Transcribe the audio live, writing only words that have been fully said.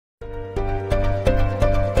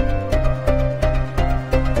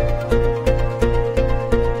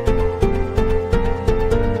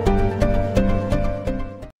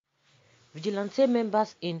Vigilante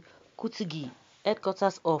members in Kutigi,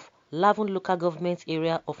 headquarters of Lavun local government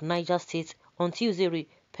area of Niger State, on Tuesday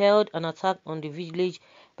repelled an attack on the village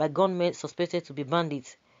by gunmen suspected to be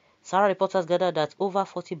bandits. Sahara reporters gathered that over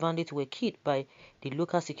 40 bandits were killed by the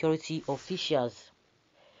local security officials.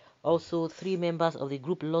 Also, 3 members of the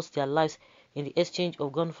group lost their lives in the exchange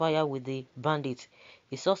of gunfire with the bandits.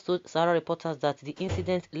 A source told Sahara reporters that the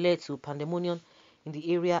incident led to pandemonium in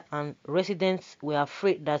the area and residents were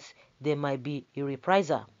afraid that there might be a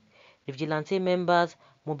reprisal. The vigilante members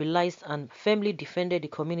mobilized and firmly defended the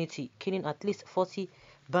community, killing at least 40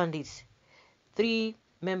 bandits. 3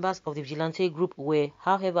 members of the vigilante group were,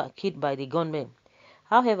 however, killed by the gunmen.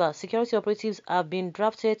 However, security operatives have been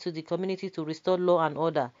drafted to the community to restore law and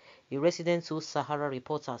order, a resident told Sahara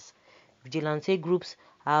reporters. Vigilante groups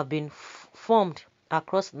have been formed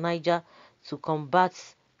across Niger to combat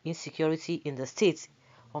insecurity in the state.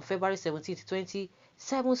 On February 17,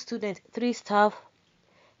 27 students, 3 staff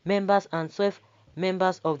members and 12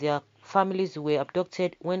 members of their families were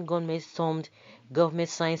abducted when gunmen stormed Government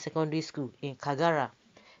Science Secondary School in Kagara,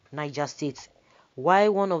 Niger State.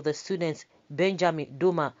 While one of the students, Benjamin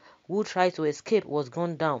Doma, who tried to escape, was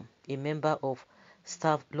gunned down, a member of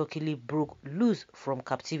staff luckily broke loose from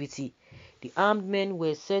captivity. The armed men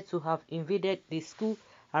were said to have invaded the school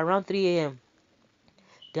around 3 a.m.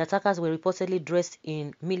 The attackers were reportedly dressed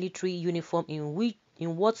in military uniform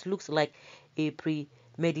in what looks like a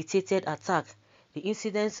premeditated attack. The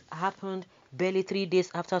incidents happened barely 3 days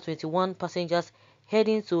after 21 passengers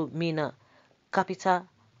heading to Minna, capital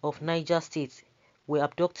of Niger State, were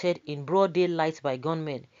abducted in broad daylight by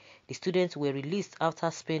gunmen. The students were released after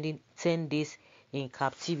spending 10 days in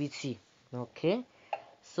captivity. Okay,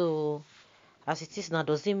 so as it is now,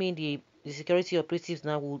 does it mean the security operatives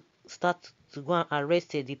now will start to go and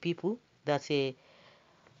arrest the people that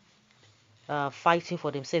fighting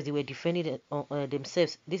for themselves? They were defending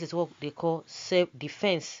themselves. This is what they call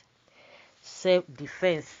self-defense.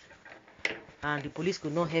 Self-defense. And the police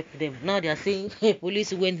could not help them. Now they are saying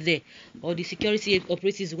police went there, or the security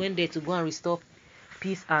operatives went there to go and restore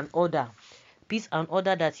peace and order. Peace and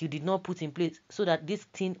order that you did not put in place so that this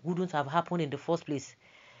thing wouldn't have happened in the first place.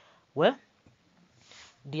 Well,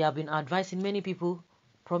 they have been advising many people,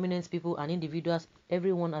 prominent people and individuals.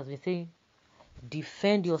 Everyone has been saying,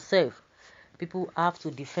 defend yourself. People have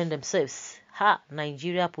to defend themselves.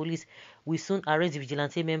 Nigeria police will soon arrest the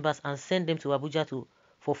vigilante members and send them to Abuja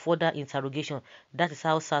for further interrogation. That is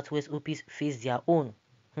how Southwest OPs face their own.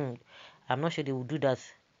 I'm not sure they will do that.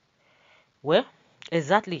 Well,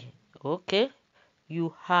 exactly. Okay,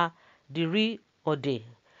 you are the real or they.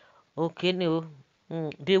 Okay, no.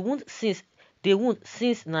 They won't since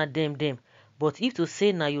na them. But if to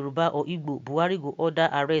say na Yoruba or Igbo, Buhari go order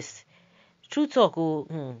arrest. True talk,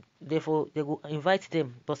 therefore they go invite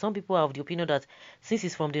them. But some people are of the opinion that since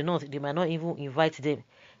it's from the north, they might not even invite them.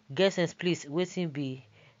 Get sense, please. Waiting be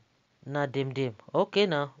na them. Okay,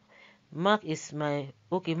 now Mark is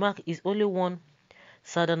only one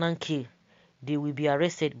southern key. They will be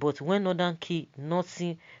arrested, but when northern key,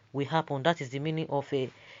 nothing will happen. That is the meaning of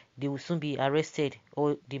they will soon be arrested,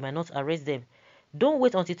 or they might not arrest them. Don't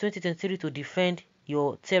wait until 2023 to defend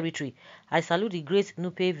your territory. I salute the great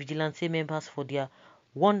Nupe vigilante members for their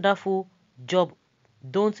wonderful job.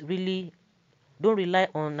 Don't rely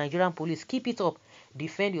on Nigerian police. Keep it up.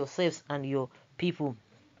 Defend yourselves and your people.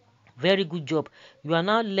 Very good job. You are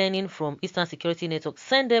now learning from Eastern Security Network.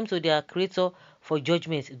 Send them to their creator for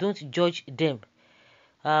judgment. Don't judge them.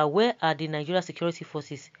 Where are the Nigeria security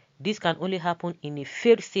forces? This can only happen in a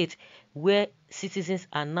failed state where citizens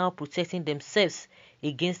are now protecting themselves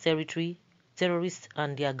against terrorists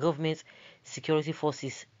and their government security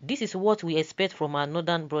forces. This is what we expect from our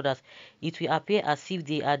northern brothers. It will appear as if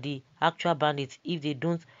they are the actual bandits if they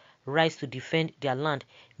don't rise to defend their land.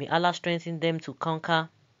 May Allah strengthen them to conquer.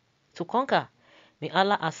 May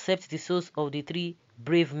Allah accept the souls of the 3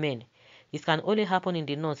 brave men. It can only happen in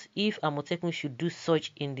the north. If Amotekun should do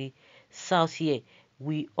such in the south here,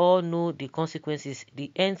 we all know the consequences.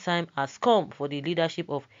 The end time has come for the leadership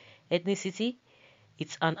of ethnicity.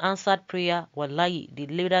 It's an answered prayer. Wallahi, the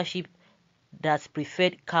leadership that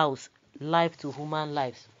preferred cows' life to human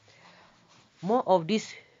lives. More of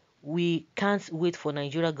this, we can't wait for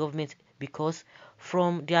Nigeria government, because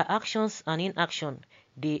from their actions and inaction,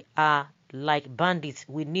 they are like bandits.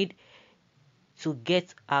 We need to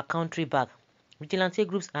get our country back. Vigilante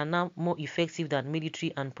groups are now more effective than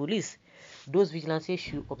military and police. Those vigilantes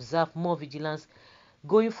should observe more vigilance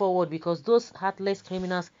going forward, because those heartless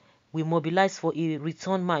criminals will mobilize for a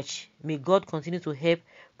return march. May God continue to help,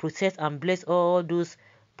 protect and bless all those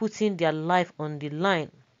putting their life on the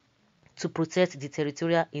line to protect the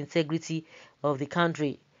territorial integrity of the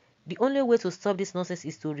country. The only way to stop this nonsense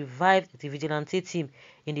is to revive the vigilante team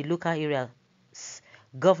in the local areas.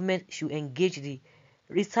 Government should engage the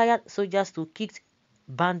retired soldiers to kick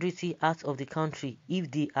banditry out of the country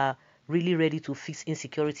if they are really ready to fix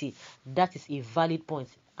insecurity. That is a valid point,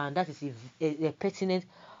 and that is a pertinent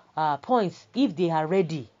point if they are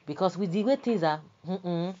ready. Because with the way things are,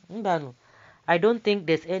 I don't think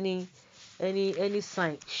there's any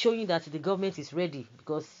sign showing that the government is ready.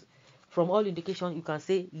 Because from all indication, you can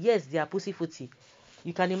say yes, they are pussyfooty.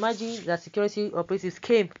 You can imagine that security operatives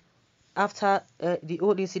came after the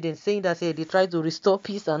old incident, saying that they tried to restore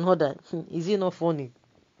peace and order. Is it not funny?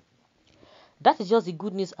 That is just the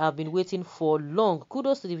good news I've been waiting for long.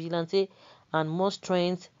 Kudos to the vigilante and more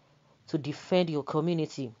strength to defend your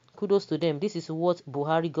community. Kudos to them. This is what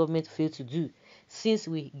Buhari government failed to do. Since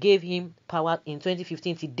we gave him power in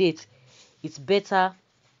 2015 to date, it's better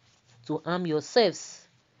to arm yourselves.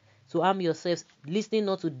 To arm yourselves, listening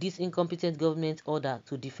not to this incompetent government order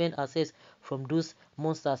to defend ourselves from those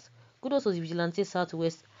monsters. Kudos to the vigilante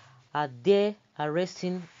Southwest. They are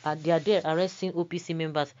arresting OPC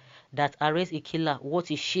members that arrest a killer. What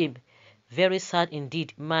a shame. Very sad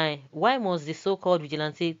indeed. Why must the so-called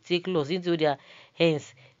vigilante take laws into their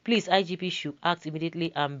hands? Please, IGP should act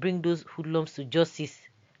immediately and bring those hoodlums to justice.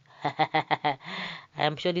 I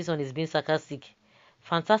am sure this one is being sarcastic.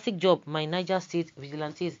 Fantastic job, my Niger State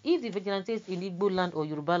vigilantes. If the vigilantes in Igbo land or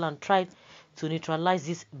Yoruba land tried to neutralize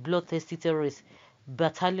these bloodthirsty terrorists,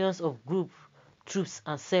 battalions of group troops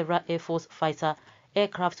and several Air Force fighter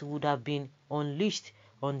aircraft would have been unleashed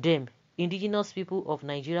on them. Indigenous people of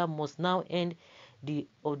Nigeria must now end the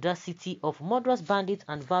audacity of murderous bandits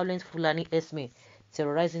and violent Fulani herdsmen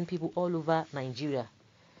terrorizing people all over Nigeria.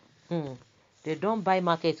 They don't buy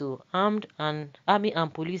market. Army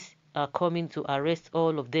and police are coming to arrest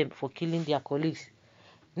all of them for killing their colleagues.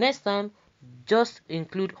 Next time, just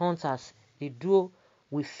include hunters. The duo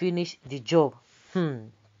will finish the job.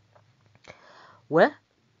 Well,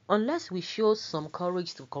 unless we show some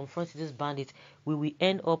courage to confront these bandits, we will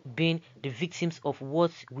end up being the victims of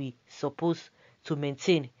what we supposed to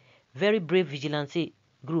maintain. Very brave vigilante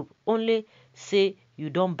group. Only say you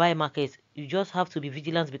don't buy markets. You just have to be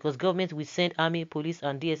vigilant because government will send army, police,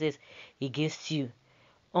 and DSS against you.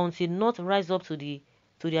 Until North rise up to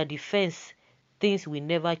their defense, things will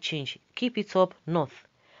never change. Keep it up, North.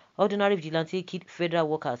 Ordinary vigilante kid federal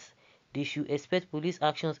workers. They should expect police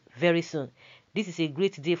actions very soon. This is a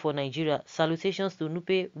great day for Nigeria. Salutations to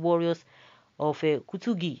Nupe warriors of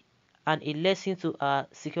Kutugi, and a lesson to our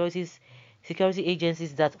security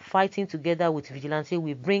agencies that fighting together with vigilante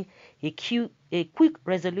will bring a quick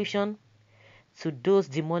resolution to those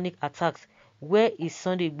demonic attacks. Where is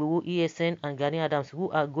Sunday Igboho, ESN, and Gani Adams,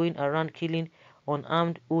 who are going around killing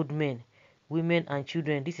unarmed old men, women, and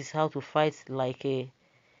children? This is how to fight like a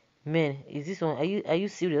man. Is this one? Are you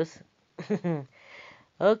serious?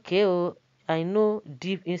 Okay, I know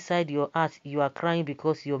deep inside your heart you are crying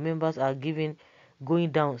because your members are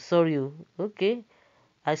going down. Sorry. Okay,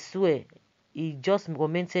 I swear, he just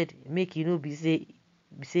commented make be say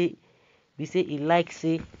he like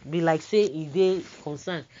say he dey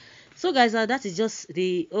concerned. So guys, that is just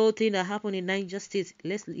the whole thing that happened in Niger State.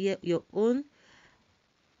 Let's hear your own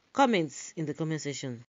comments in the comment section.